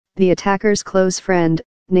The attacker's close friend,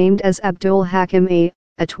 named as Abdoul Hakim A,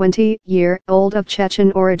 a 20-year-old of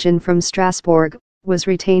Chechen origin from Strasbourg, was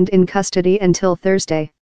retained in custody until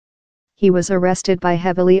Thursday. He was arrested by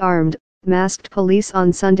heavily armed, masked police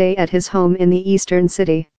on Sunday at his home in the eastern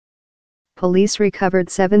city. Police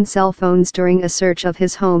recovered 7 cell phones during a search of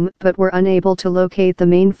his home but were unable to locate the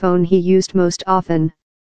main phone he used most often.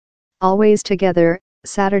 Always together,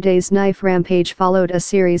 Saturday's knife rampage followed a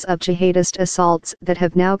series of jihadist assaults that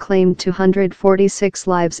have now claimed 246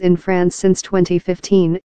 lives in France since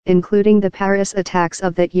 2015, including the Paris attacks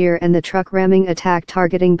of that year and the truck ramming attack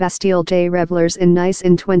targeting Bastille Day revelers in Nice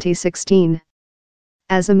in 2016.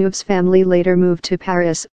 Azimov's family later moved to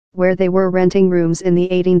Paris, where they were renting rooms in the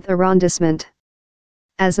 18th arrondissement.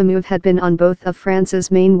 Azimov had been on both of France's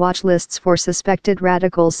main watch lists for suspected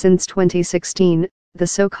radicals since 2016, the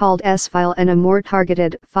so-called S-file and a more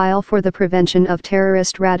targeted File for the Prevention of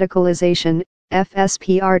Terrorist Radicalization,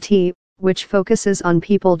 FSPRT, which focuses on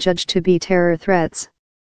people judged to be terror threats.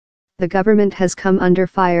 The government has come under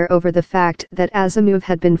fire over the fact that Azimov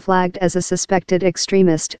had been flagged as a suspected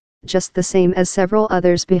extremist, just the same as several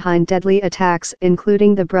others behind deadly attacks,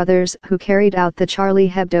 including the brothers who carried out the Charlie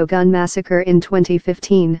Hebdo gun massacre in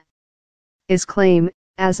 2015. His claim,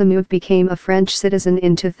 Azimov became a French citizen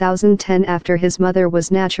in 2010 after his mother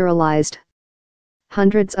was naturalized.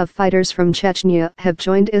 Hundreds of fighters from Chechnya have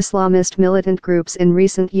joined Islamist militant groups in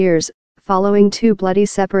recent years, following 2 bloody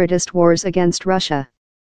separatist wars against Russia.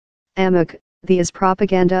 Amok, the IS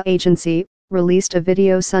propaganda agency, released a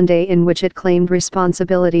video Sunday in which it claimed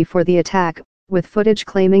responsibility for the attack, with footage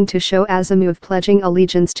claiming to show Azimov pledging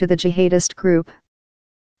allegiance to the jihadist group.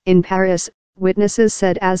 In Paris, witnesses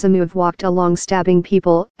said Azimov walked along stabbing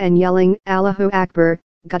people and yelling, "Allahu Akbar,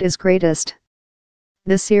 God is greatest."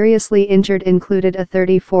 The seriously injured included a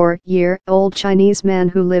 34-year-old Chinese man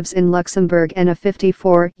who lives in Luxembourg and a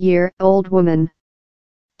 54-year-old woman.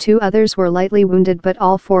 2 others were lightly wounded but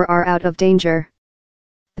all 4 are out of danger.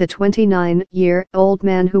 The 29-year-old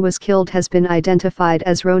man who was killed has been identified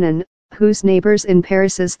as Ronan, whose neighbors in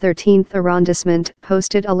Paris's 13th arrondissement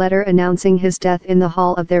posted a letter announcing his death in the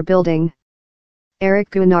hall of their building.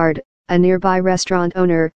 Eric Guinard, a nearby restaurant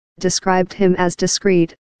owner, described him as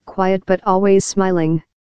discreet, quiet but always smiling.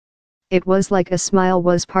 It was like a smile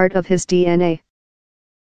was part of his DNA.